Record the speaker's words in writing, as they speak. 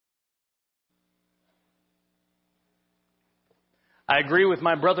I agree with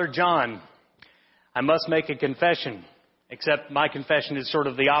my brother John. I must make a confession, except my confession is sort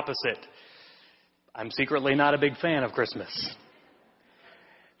of the opposite. I'm secretly not a big fan of Christmas.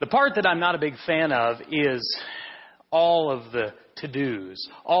 The part that I'm not a big fan of is all of the to-dos,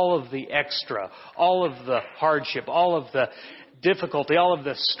 all of the extra, all of the hardship, all of the difficulty, all of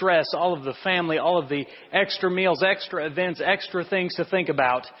the stress, all of the family, all of the extra meals, extra events, extra things to think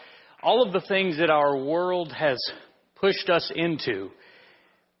about, all of the things that our world has pushed us into.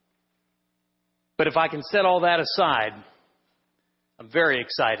 But if I can set all that aside, I'm very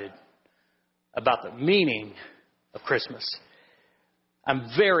excited about the meaning of Christmas. I'm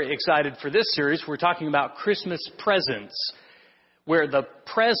very excited for this series. We're talking about Christmas presents, where the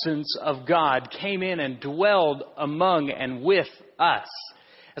presence of God came in and dwelled among and with us.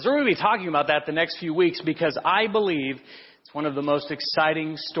 As we're going to be talking about that the next few weeks, because I believe it's one of the most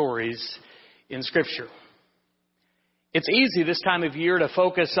exciting stories in Scripture. It's easy this time of year to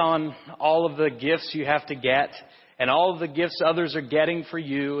focus on all of the gifts you have to get and all of the gifts others are getting for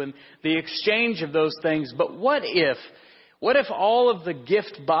you and the exchange of those things. But what if all of the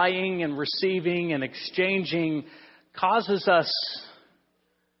gift buying and receiving and exchanging causes us,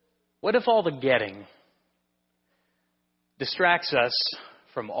 what if all the getting distracts us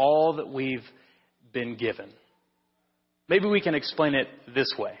from all that we've been given? Maybe we can explain it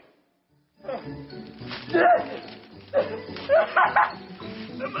this way.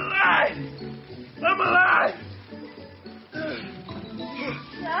 I'm alive! I'm alive!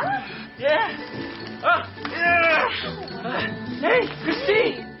 Yeah? Yeah! Hey,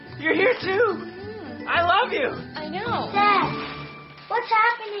 Christine! You're here too! I love you! I know. Dad, what's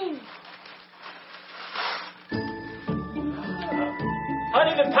happening?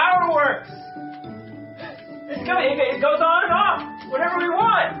 Honey, the power works! It's coming. It goes on and off whenever we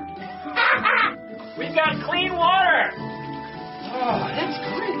want. We've got clean water. Oh, that's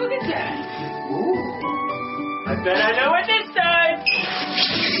great. Look at that. Ooh. I bet I know it this time.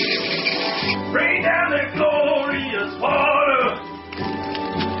 Bring down the glorious water.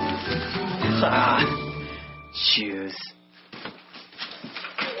 Shoes.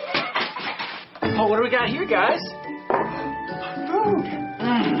 Oh, what do we got here, guys? Food.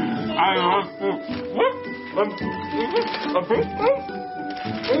 I love food.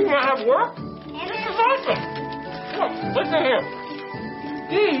 You gonna have work? This is awesome. Look, listen here.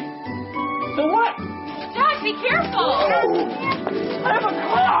 Eat? So what? Dad, be careful. I have a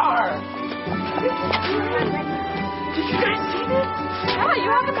car. Did you guys see this? Yeah, you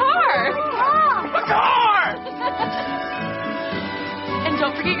have a car. A car! And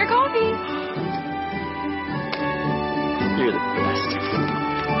don't forget your coffee. You're the best.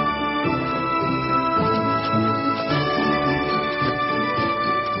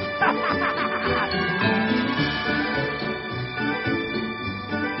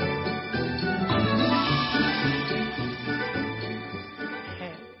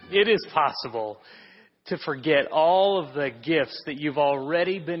 It is possible to forget all of the gifts that you've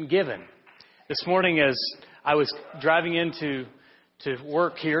already been given. This morning as I was driving into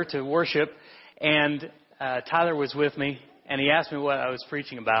work here to worship, and Tyler was with me, and he asked me what I was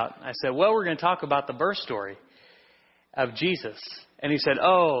preaching about. I said, well, we're going to talk about the birth story of Jesus. And he said,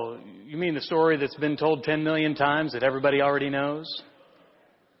 oh, you mean the story that's been told 10 million times that everybody already knows?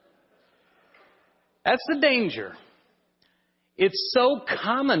 That's the danger. It's so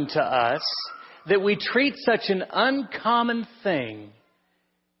common to us that we treat such an uncommon thing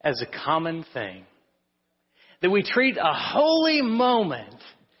as a common thing. That we treat a holy moment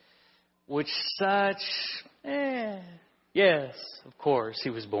which such, yes, of course, he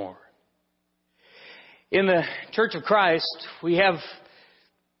was born. In the Church of Christ, we have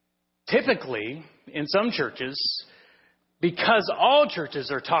typically, in some churches, because all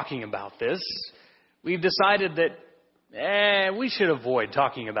churches are talking about this, we've decided that we should avoid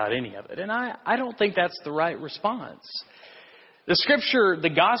talking about any of it. And I don't think that's the right response. The Scripture, the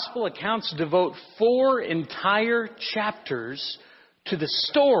Gospel accounts devote 4 entire chapters to the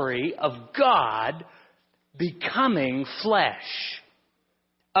story of God becoming flesh.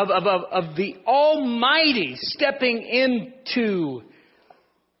 Of the Almighty stepping into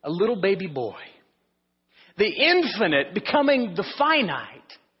a little baby boy. The infinite becoming the finite.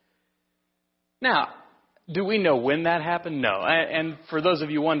 Now, do we know when that happened? No. And for those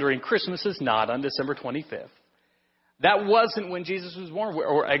of you wondering, Christmas is not on December 25th. That wasn't when Jesus was born.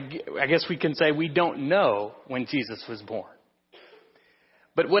 Or I guess we can say we don't know when Jesus was born.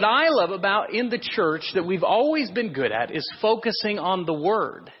 But what I love about in the church that we've always been good at is focusing on the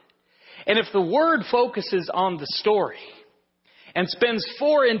Word. And if the Word focuses on the story and spends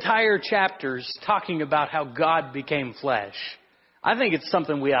 4 entire chapters talking about how God became flesh, I think it's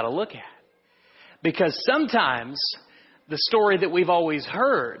something we ought to look at. Because sometimes the story that we've always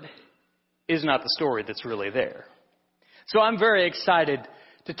heard is not the story that's really there. So I'm very excited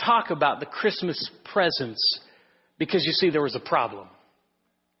to talk about the Christmas presents because, you see, there was a problem.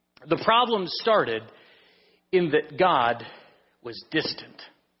 The problem started in that God was distant.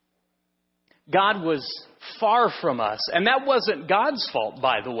 God was far from us. And that wasn't God's fault,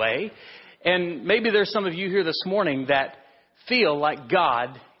 by the way. And maybe there's some of you here this morning that feel like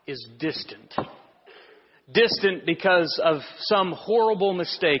God is distant. Distant because of some horrible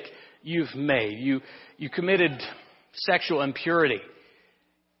mistake you've made. You committed sexual impurity.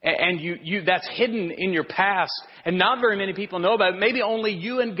 And you that's hidden in your past. And not very many people know about it. Maybe only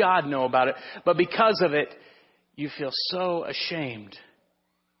you and God know about it. But because of it, you feel so ashamed.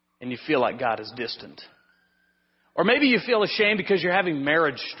 And you feel like God is distant. Or maybe you feel ashamed because you're having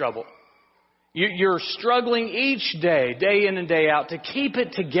marriage trouble. You're struggling each day, day in and day out, to keep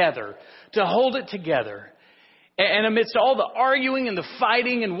it together, to hold it together. And amidst all the arguing and the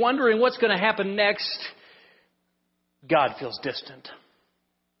fighting and wondering what's going to happen next, God feels distant.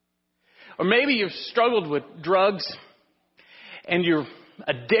 Or maybe you've struggled with drugs and you're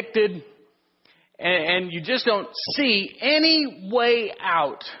addicted and you just don't see any way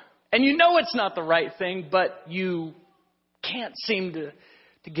out. And you know it's not the right thing, but you can't seem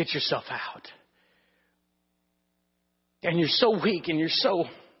to get yourself out. And you're so weak and you're so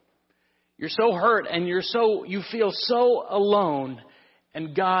hurt and you feel so alone,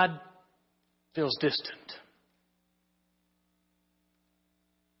 and God feels distant.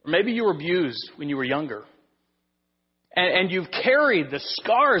 Or maybe you were abused when you were younger. And you've carried the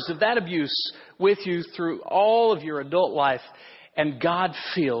scars of that abuse with you through all of your adult life. And God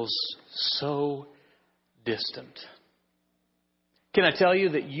feels so distant. Can I tell you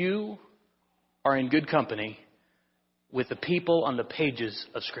that you are in good company with the people on the pages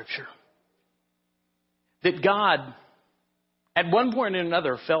of Scripture? That God, at one point or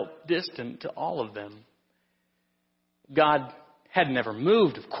another, felt distant to all of them. God had never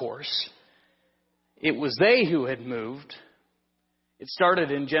moved, of course. It was they who had moved. It started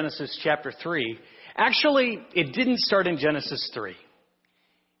in Genesis chapter 3. Actually, it didn't start in Genesis 3.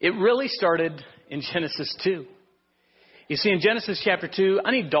 It really started in Genesis 2. You see, in Genesis chapter 2,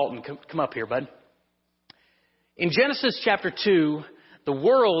 I need Dalton to come up here, bud. In Genesis chapter 2, the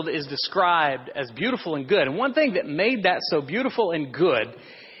world is described as beautiful and good. And one thing that made that so beautiful and good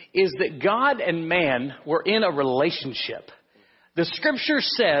is that God and man were in a relationship. The Scripture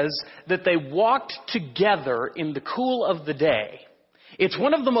says that they walked together in the cool of the day. It's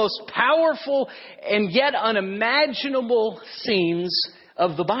one of the most powerful and yet unimaginable scenes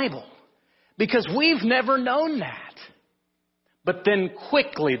of the Bible, because we've never known that. But then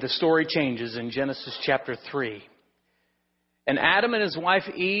quickly the story changes in Genesis chapter 3. And Adam and his wife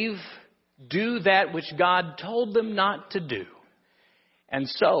Eve do that which God told them not to do. And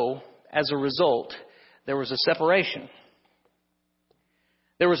so, as a result, there was a separation.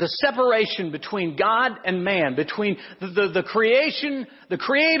 There was a separation between God and man, between the creation, the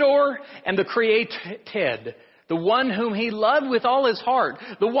creator, and the created. The one whom he loved with all his heart.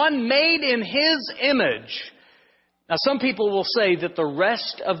 The one made in his image. Now, some people will say that the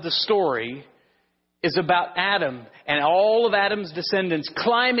rest of the story is about Adam and all of Adam's descendants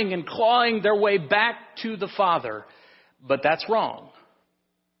climbing and clawing their way back to the Father. But that's wrong.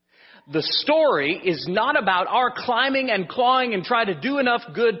 The story is not about our climbing and clawing and trying to do enough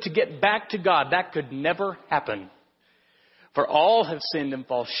good to get back to God. That could never happen. For all have sinned and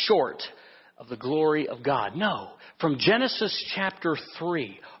fall short of the glory of God. No, from Genesis chapter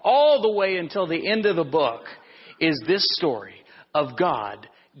 3 all the way until the end of the book is this story of God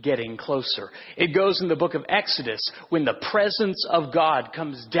getting closer. It goes in the book of Exodus when the presence of God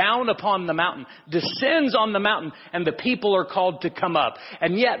comes down upon the mountain, descends on the mountain, and the people are called to come up.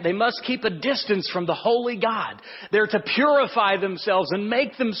 And yet they must keep a distance from the holy God. They're to purify themselves and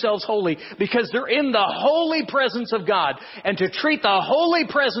make themselves holy because they're in the holy presence of God. And to treat the holy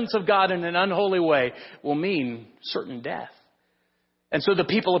presence of God in an unholy way will mean certain death. And so the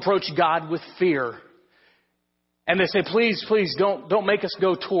people approach God with fear. And they say, please, please don't make us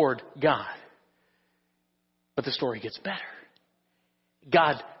go toward God. But the story gets better.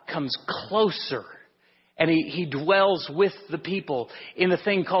 God comes closer and he dwells with the people in a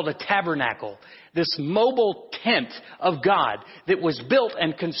thing called a tabernacle. This mobile tent of God that was built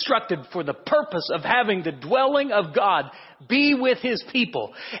and constructed for the purpose of having the dwelling of God be with His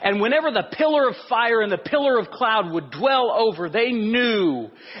people. And whenever the pillar of fire and the pillar of cloud would dwell over, they knew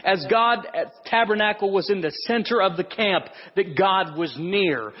as God at tabernacle was in the center of the camp that God was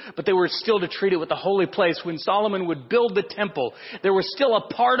near. But they were still to treat it with the holy place. When Solomon would build the temple, there was still a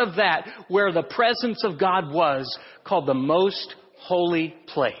part of that where the presence of God was, called the most holy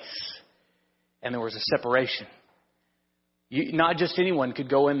place. And there was a separation. Not just anyone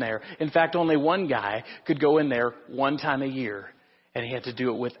could go in there. In fact, only one guy could go in there one time a year. And he had to do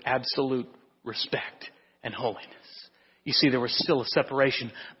it with absolute respect and holiness. You see, there was still a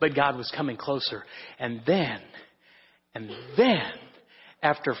separation, but God was coming closer. And then,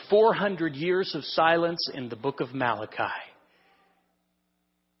 after 400 years of silence in the book of Malachi,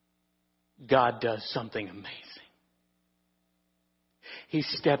 God does something amazing. He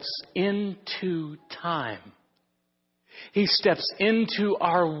steps into time. He steps into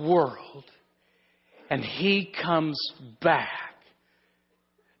our world. And He comes back.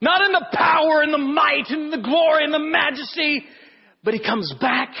 Not in the power and the might and the glory and the majesty, but He comes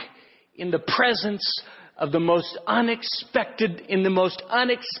back in the presence of the most unexpected, in the most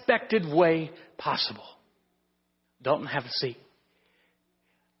unexpected way possible. Dalton, have a seat.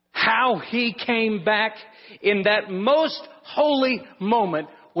 How He came back in that most holy moment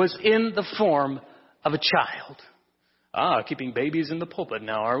was in the form of a child. Keeping babies in the pulpit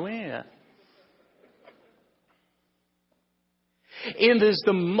now, are we? Yeah. It is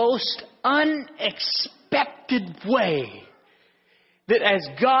the most unexpected way that as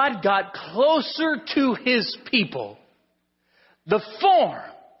God got closer to His people, the form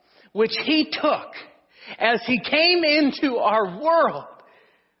which He took as He came into our world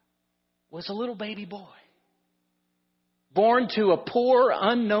was a little baby boy. Born to a poor,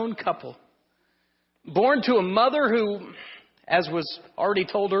 unknown couple. Born to a mother who, as was already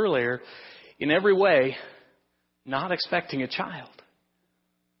told earlier, in every way, not expecting a child.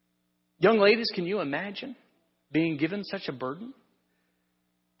 Young ladies, can you imagine being given such a burden?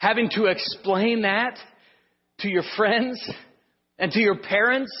 Having to explain that to your friends and to your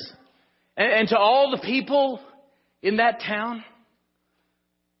parents and to all the people in that town?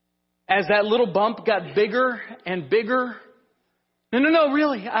 As that little bump got bigger and bigger. No,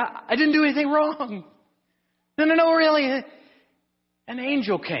 really, I didn't do anything wrong. No, really, an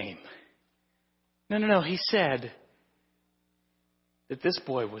angel came. No, He said that this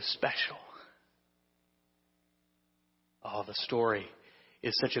boy was special. Oh, the story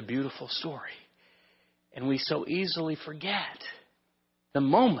is such a beautiful story. And we so easily forget the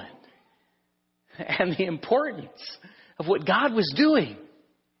moment and the importance of what God was doing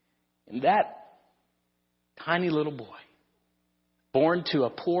in that tiny little boy, born to a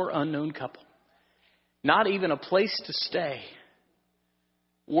poor, unknown couple, not even a place to stay,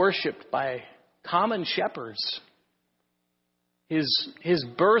 worshipped by common shepherds, his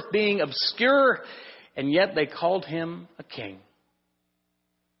birth being obscure, and yet they called Him a king.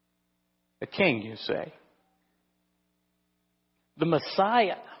 A king, you say. The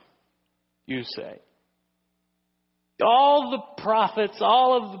Messiah, you say. All the prophets,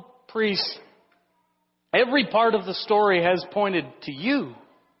 all of the priests, every part of the story has pointed to you.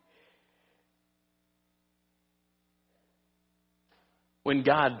 When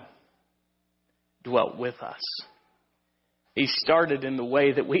God dwelt with us, He started in the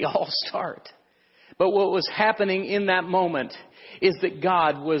way that we all start. But what was happening in that moment is that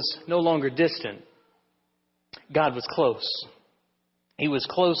God was no longer distant. God was close. He was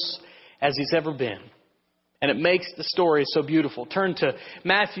close as He's ever been. And it makes the story so beautiful. Turn to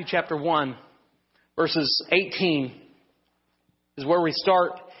Matthew chapter 1, verses 18 is where we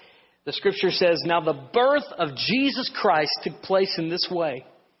start. The scripture says, "Now the birth of Jesus Christ took place in this way.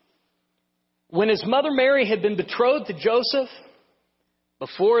 When His mother Mary had been betrothed to Joseph,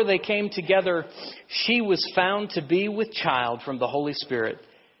 before they came together, she was found to be with child from the Holy Spirit.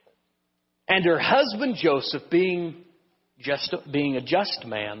 And her husband Joseph, being a just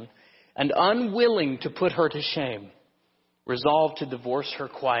man, and unwilling to put her to shame, resolved to divorce her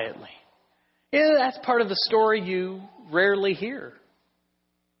quietly." Yeah, that's part of the story you rarely hear.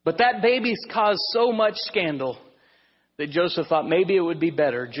 But that baby's caused so much scandal that Joseph thought maybe it would be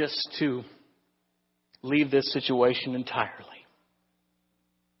better just to leave this situation entirely.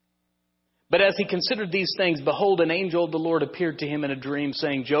 But as he considered these things, behold, an angel of the Lord appeared to him in a dream,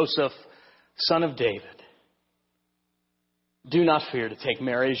 saying, "Joseph, son of David, do not fear to take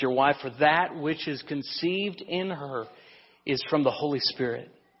Mary as your wife, for that which is conceived in her is from the Holy Spirit.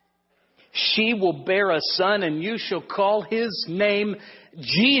 She will bear a son, and you shall call his name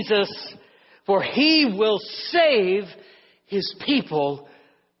Jesus, for He will save His people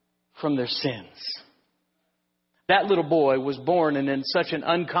from their sins. That little boy was born in such an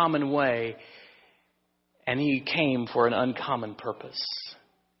uncommon way, and He came for an uncommon purpose.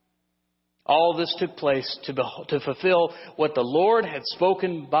 All this took place to fulfill what the Lord had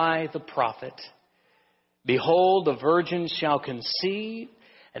spoken by the prophet. Behold, the virgin shall conceive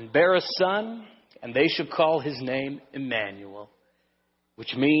and bear a son, and they shall call His name Emmanuel,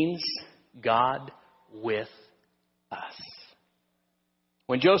 which means God with us.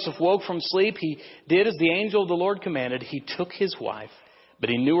 When Joseph woke from sleep, he did as the angel of the Lord commanded. He took his wife, but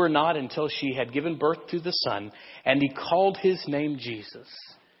he knew her not until she had given birth to the son, and he called his name Jesus.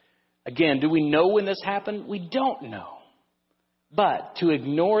 Again, do we know when this happened? We don't know. But to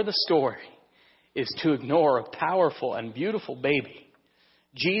ignore the story is to ignore a powerful and beautiful baby.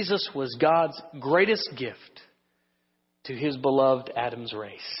 Jesus was God's greatest gift to His beloved Adam's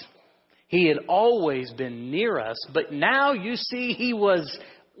race. He had always been near us, but now you see He was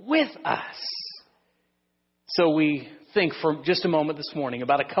with us. So we think for just a moment this morning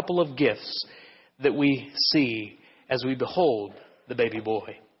about a couple of gifts that we see as we behold the baby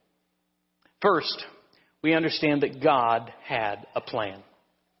boy. First, we understand that God had a plan.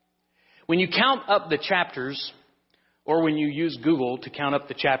 When you count up the chapters, or when you use Google to count up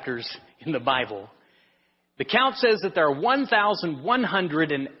the chapters in the Bible, the count says that there are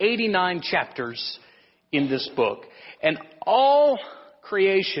 1,189 chapters in this book. And all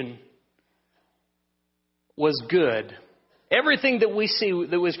creation was good. Everything that we see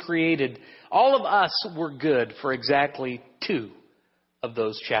that was created, all of us were good for exactly 2 of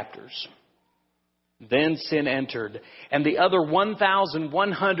those chapters. Then sin entered, and the other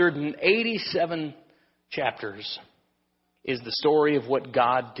 1,187 chapters is the story of what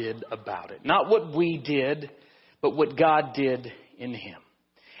God did about it. Not what we did, but what God did in Him.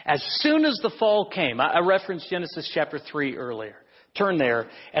 As soon as the fall came, I referenced Genesis chapter 3 earlier. Turn there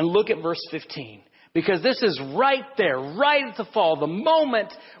and look at verse 15. Because this is right there, right at the fall, the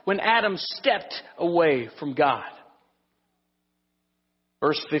moment when Adam stepped away from God.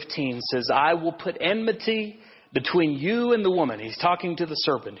 Verse 15 says, I will put enmity between you and the woman. He's talking to the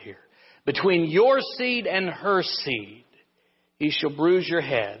serpent here. Between your seed and her seed. He shall bruise your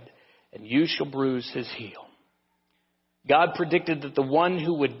head, and you shall bruise his heel. God predicted that the one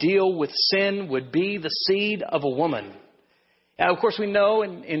who would deal with sin would be the seed of a woman. Now, of course, we know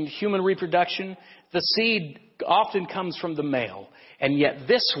in human reproduction, the seed often comes from the male. And yet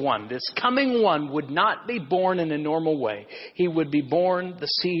this one, this coming one, would not be born in a normal way. He would be born the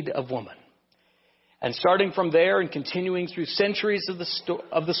seed of woman. And starting from there and continuing through centuries of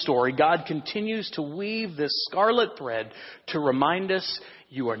the story, God continues to weave this scarlet thread to remind us,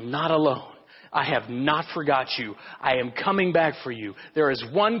 you are not alone. I have not forgot you. I am coming back for you. There is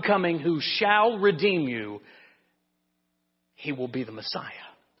one coming who shall redeem you. He will be the Messiah.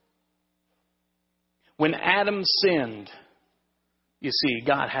 When Adam sinned, you see,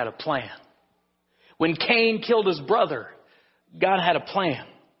 God had a plan. When Cain killed his brother, God had a plan.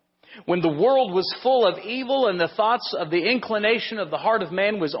 When the world was full of evil and the thoughts of the inclination of the heart of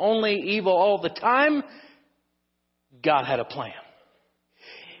man was only evil all the time, God had a plan.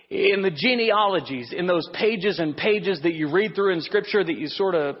 In the genealogies, in those pages and pages that you read through in Scripture that you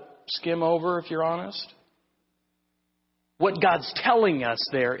sort of skim over, if you're honest, what God's telling us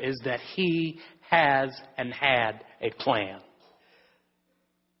there is that He has and had a plan.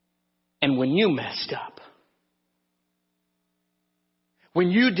 And when you messed up, when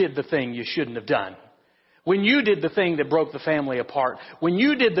you did the thing you shouldn't have done, when you did the thing that broke the family apart, when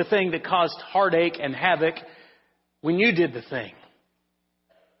you did the thing that caused heartache and havoc, when you did the thing,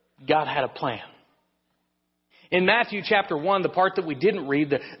 God had a plan. In Matthew chapter 1, the part that we didn't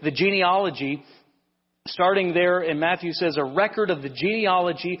read, the genealogy, starting there in Matthew says, a record of the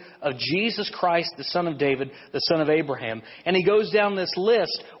genealogy of Jesus Christ, the son of David, the son of Abraham. And he goes down this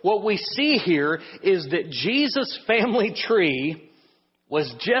list. What we see here is that Jesus' family tree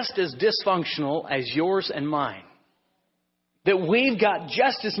was just as dysfunctional as yours and mine. That we've got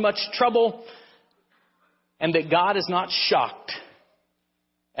just as much trouble, and that God is not shocked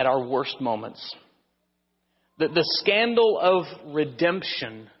at our worst moments. That the scandal of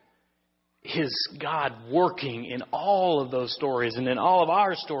redemption is God working in all of those stories and in all of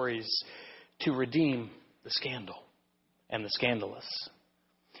our stories to redeem the scandal and the scandalous.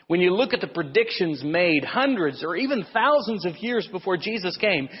 When you look at the predictions made hundreds or even thousands of years before Jesus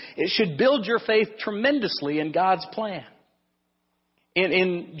came, it should build your faith tremendously in God's plan.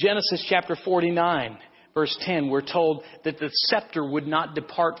 In Genesis chapter 49, verse 10, we're told that the scepter would not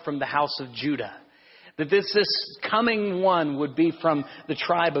depart from the house of Judah. That this coming one would be from the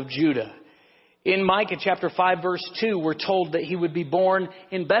tribe of Judah. In Micah chapter 5, verse 2, we're told that he would be born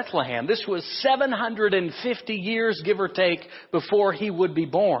in Bethlehem. This was 750 years, give or take, before he would be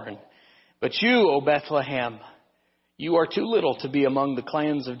born. But you, O Bethlehem, you are too little to be among the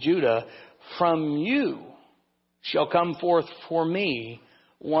clans of Judah. From you shall come forth for me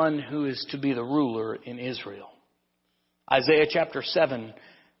one who is to be the ruler in Israel. Isaiah chapter 7,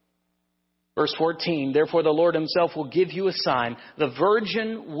 verse 14, therefore the Lord himself will give you a sign. The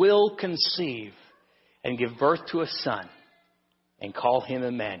virgin will conceive and give birth to a son and call him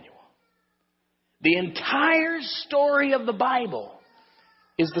Emmanuel. The entire story of the Bible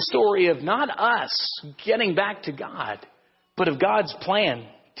is the story of not us getting back to God, but of God's plan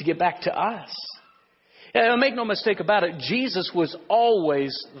to get back to us. And make no mistake about it, Jesus was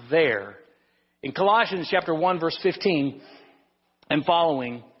always there. In Colossians chapter 1, verse 15 and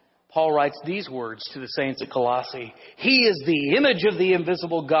following, Paul writes these words to the saints at Colossae. He is the image of the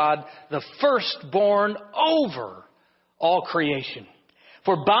invisible God, the firstborn over all creation.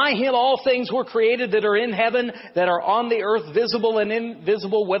 For by him all things were created that are in heaven, that are on the earth, visible and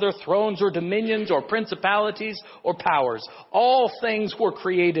invisible, whether thrones or dominions or principalities or powers. All things were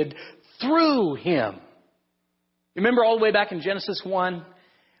created through him. Remember all the way back in Genesis 1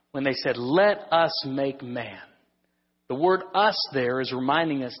 when they said, let us make man. The word us there is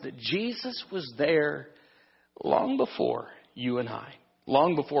reminding us that Jesus was there long before you and I,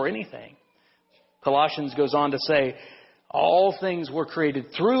 long before anything. Colossians goes on to say, all things were created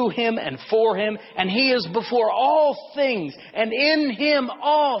through him and for him, and he is before all things, and in him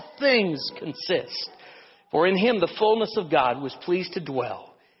all things consist. For in him the fullness of God was pleased to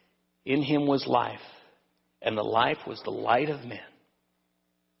dwell. In him was life, and the life was the light of men.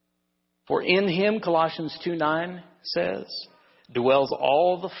 For in him, Colossians 2:9 says, dwells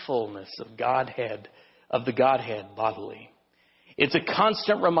all the fullness of the Godhead bodily. It's a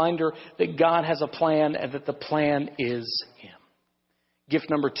constant reminder that God has a plan and that the plan is him. Gift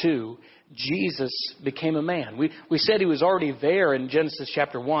number 2, Jesus became a man. We said he was already there in Genesis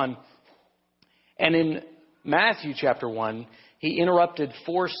chapter 1. And in Matthew chapter 1, he interrupted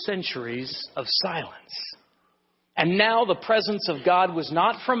 4 centuries of silence. And now the presence of God was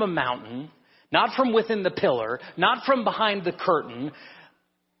not from a mountain, not from within the pillar, not from behind the curtain,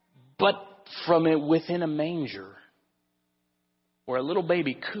 but from within a manger where a little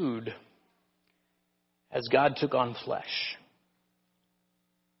baby cooed as God took on flesh.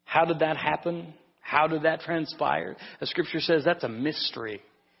 How did that happen? How did that transpire? The scripture says that's a mystery,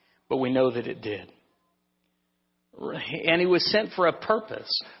 but we know that it did. And he was sent for a purpose.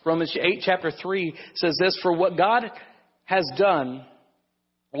 Romans 8 chapter 3 says this, for what God has done,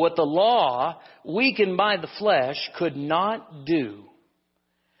 what the law, weakened by the flesh, could not do,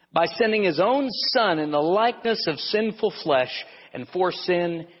 by sending his own Son in the likeness of sinful flesh, and for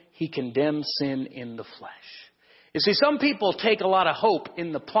sin, he condemned sin in the flesh. You see, some people take a lot of hope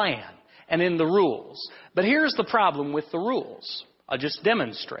in the plan and in the rules. But here's the problem with the rules. I'll just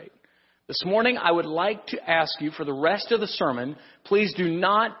demonstrate. This morning, I would like to ask you for the rest of the sermon, please do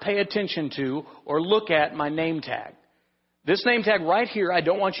not pay attention to or look at my name tag. This name tag right here, I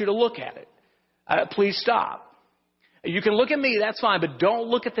don't want you to look at it. Please stop. You can look at me, that's fine, but don't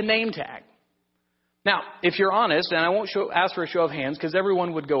look at the name tag. Now, if you're honest, and I won't ask for a show of hands because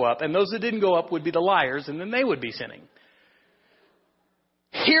everyone would go up, and those that didn't go up would be the liars, and then they would be sinning.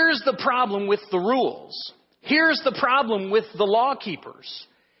 Here's the problem with the rules. Here's the problem with the law keepers.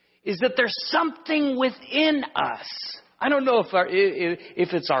 Is that there's something within us. I don't know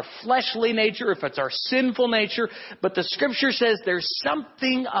if it's our fleshly nature, if it's our sinful nature, but the scripture says there's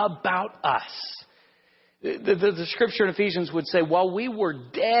something about us. The scripture in Ephesians would say, while we were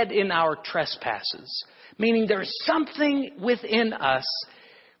dead in our trespasses, meaning there's something within us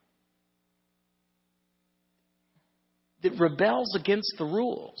that rebels against the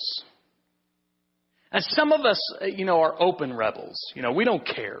rules. And some of us, are open rebels. We don't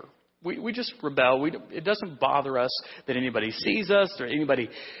care. We just rebel. It doesn't bother us that anybody sees us or anybody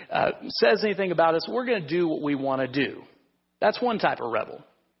says anything about us. We're going to do what we want to do. That's one type of rebel.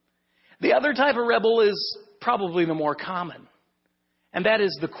 The other type of rebel is probably the more common. And that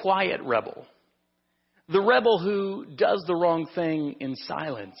is the quiet rebel. The rebel who does the wrong thing in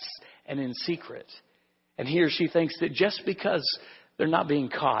silence and in secret. And he or she thinks that just because they're not being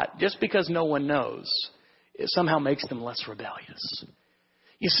caught, just because no one knows, it somehow makes them less rebellious.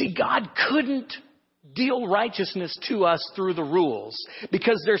 You see, God couldn't deal righteousness to us through the rules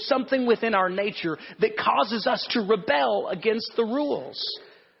because there's something within our nature that causes us to rebel against the rules.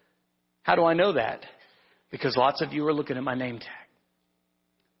 How do I know that? Because lots of you are looking at my name tag.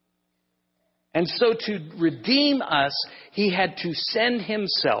 And so to redeem us, he had to send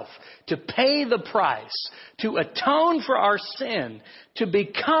himself to pay the price, to atone for our sin, to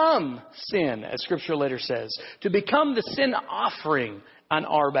become sin, as Scripture later says, to become the sin offering on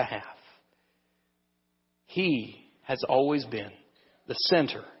our behalf. He has always been the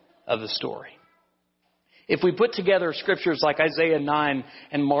center of the story. If we put together scriptures like Isaiah 9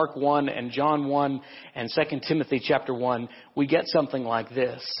 and Mark 1 and John 1 and 2 Timothy chapter 1, we get something like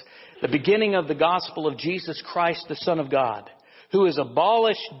this. The beginning of the gospel of Jesus Christ, the Son of God, who has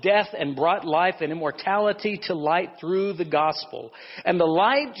abolished death and brought life and immortality to light through the gospel. And the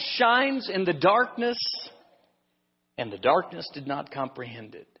light shines in the darkness, and the darkness did not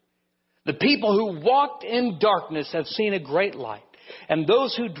comprehend it. The people who walked in darkness have seen a great light. And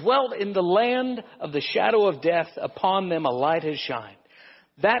those who dwelt in the land of the shadow of death, upon them a light has shined.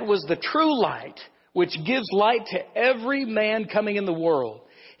 That was the true light, which gives light to every man coming in the world.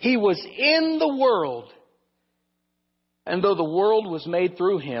 He was in the world, and though the world was made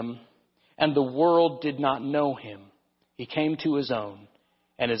through him, and the world did not know him, he came to his own,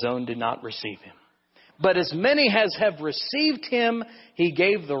 and his own did not receive him. But as many as have received him, he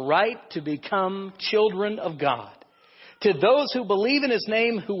gave the right to become children of God. To those who believe in his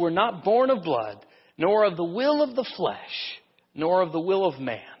name, who were not born of blood, nor of the will of the flesh, nor of the will of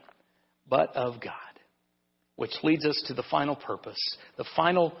man, but of God. Which leads us to the final purpose, the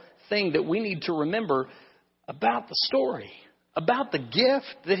final thing that we need to remember about the story, about the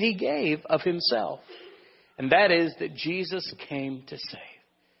gift that he gave of himself. And that is that Jesus came to save.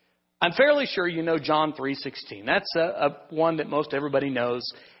 I'm fairly sure you know John 3:16. That's a one that most everybody knows.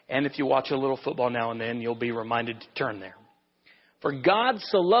 And if you watch a little football now and then, you'll be reminded to turn there. For God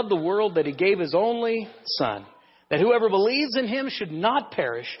so loved the world that he gave his only Son, that whoever believes in him should not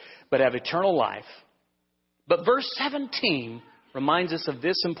perish, but have eternal life. But verse 17 reminds us of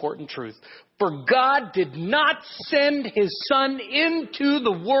this important truth. For God did not send his Son into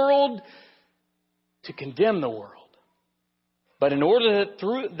the world to condemn the world, but in order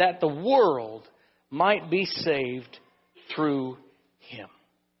that the world might be saved through him.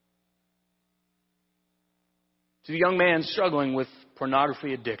 To the young man struggling with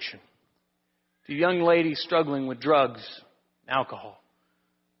pornography addiction, to the young lady struggling with drugs, alcohol,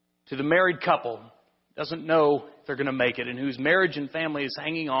 to the married couple who doesn't know if they're going to make it and whose marriage and family is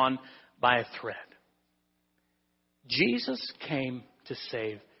hanging on by a thread. Jesus came to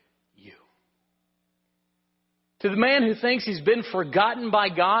save you. To the man who thinks he's been forgotten by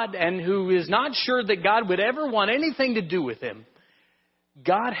God and who is not sure that God would ever want anything to do with him,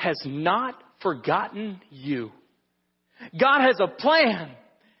 God has not forgotten you. God has a plan,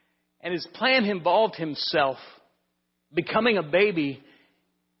 and his plan involved himself becoming a baby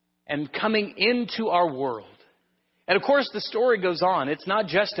and coming into our world. And of course, the story goes on. It's not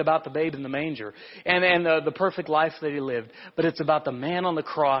just about the babe in the manger and the perfect life that he lived, but it's about the man on the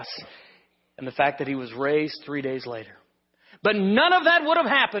cross and the fact that he was raised 3 days later. But none of that would have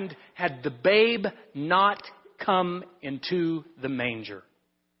happened had the babe not come into the manger.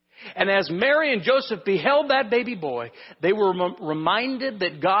 And as Mary and Joseph beheld that baby boy, they were reminded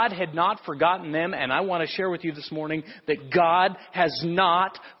that God had not forgotten them. And I want to share with you this morning that God has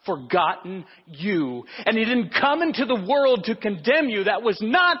not forgotten you. And he didn't come into the world to condemn you. That was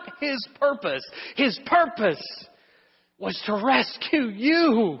not his purpose. His purpose was to rescue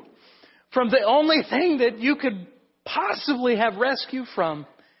you from the only thing that you could possibly have rescue from,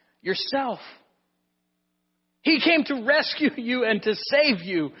 yourself. He came to rescue you and to save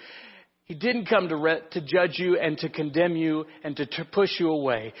you. He didn't come to judge you and to condemn you and to push you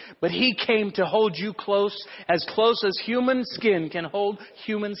away. But he came to hold you close as human skin can hold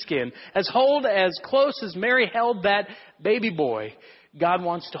human skin. As close as Mary held that baby boy, God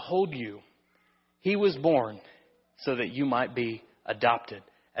wants to hold you. He was born so that you might be adopted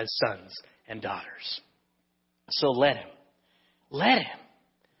as sons and daughters. So let him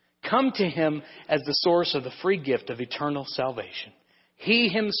come to him as the source of the free gift of eternal salvation. He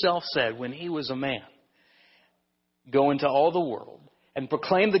himself said when he was a man, go into all the world and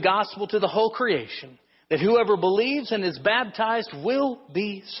proclaim the gospel to the whole creation, that whoever believes and is baptized will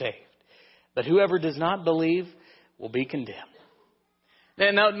be saved, but whoever does not believe will be condemned.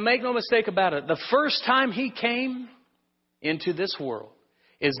 Now, make no mistake about it. The first time he came into this world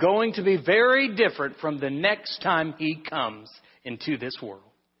is going to be very different from the next time he comes into this world.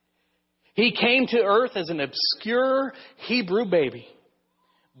 He came to earth as an obscure Hebrew baby,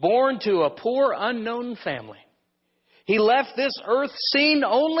 born to a poor, unknown family. He left this earth seen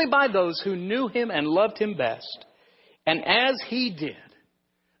only by those who knew him and loved him best. And as he did,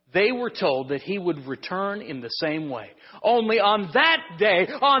 they were told that he would return in the same way. Only on that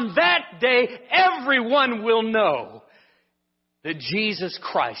day, everyone will know that Jesus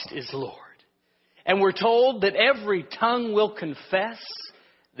Christ is Lord. And we're told that every tongue will confess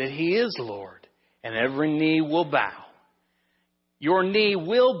that he is Lord, and every knee will bow. Your knee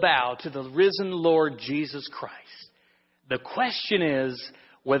will bow to the risen Lord Jesus Christ. The question is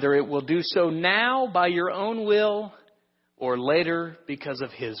whether it will do so now by your own will or later because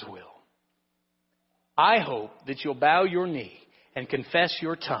of his will. I hope that you'll bow your knee and confess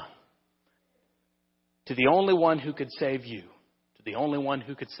your tongue to the only one who could save you, to the only one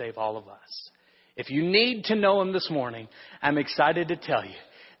who could save all of us. If you need to know him this morning, I'm excited to tell you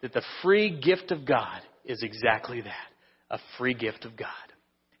that the free gift of God is exactly that, a free gift of God.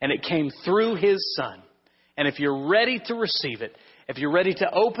 And it came through his Son. And if you're ready to receive it, if you're ready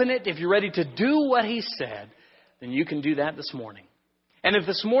to open it, if you're ready to do what he said, then you can do that this morning. And if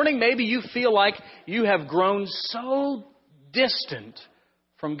this morning maybe you feel like you have grown so distant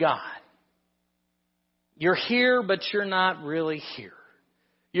from God, you're here, but you're not really here.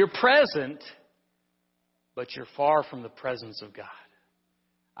 You're present, but you're far from the presence of God.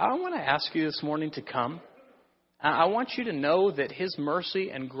 I want to ask you this morning to come. I want you to know that his mercy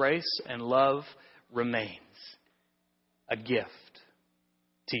and grace and love remains a gift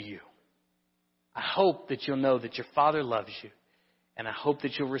to you. I hope that you'll know that your Father loves you, and I hope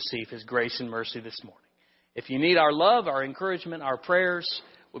that you'll receive his grace and mercy this morning. If you need our love, our encouragement, our prayers,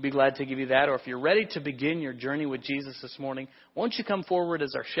 we'll be glad to give you that. Or if you're ready to begin your journey with Jesus this morning, won't you come forward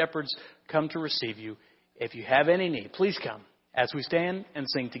as our shepherds come to receive you? If you have any need, please come as we stand and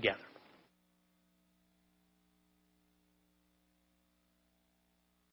sing together.